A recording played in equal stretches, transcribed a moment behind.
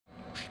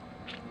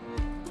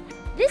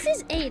This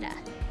is Ada.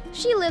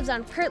 She lives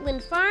on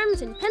Kirtland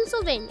Farms in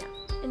Pennsylvania.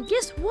 And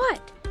guess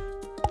what?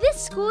 This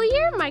school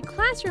year, my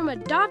classroom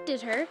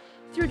adopted her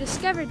through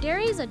Discover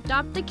Dairy's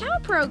Adopt a Cow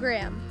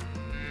program.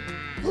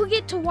 We'll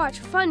get to watch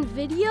fun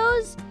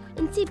videos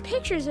and see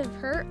pictures of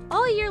her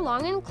all year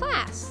long in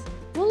class.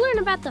 We'll learn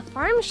about the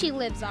farm she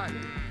lives on,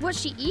 what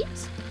she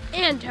eats,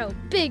 and how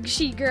big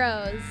she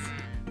grows.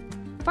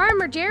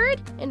 Farmer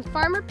Jared and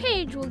Farmer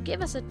Paige will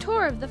give us a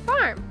tour of the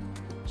farm,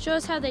 show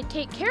us how they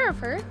take care of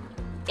her,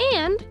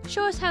 and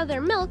show us how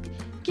their milk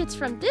gets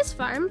from this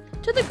farm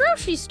to the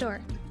grocery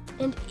store,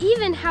 and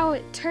even how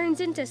it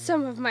turns into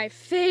some of my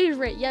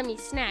favorite yummy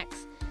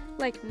snacks,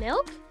 like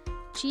milk,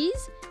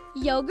 cheese,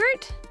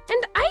 yogurt,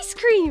 and ice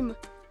cream.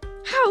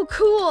 How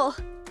cool!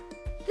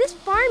 This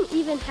farm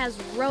even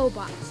has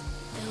robots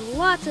and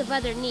lots of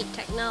other neat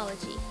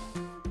technology.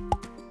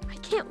 I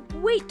can't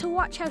wait to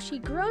watch how she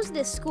grows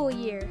this school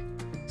year.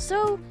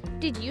 So,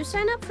 did you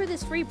sign up for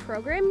this free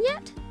program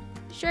yet?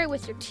 Share it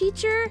with your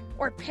teacher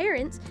or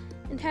parents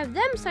and have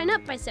them sign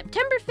up by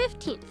September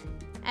 15th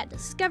at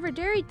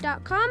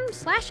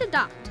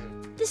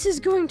discoverdairy.com/adopt. This is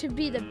going to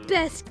be the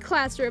best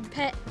classroom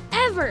pet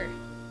ever!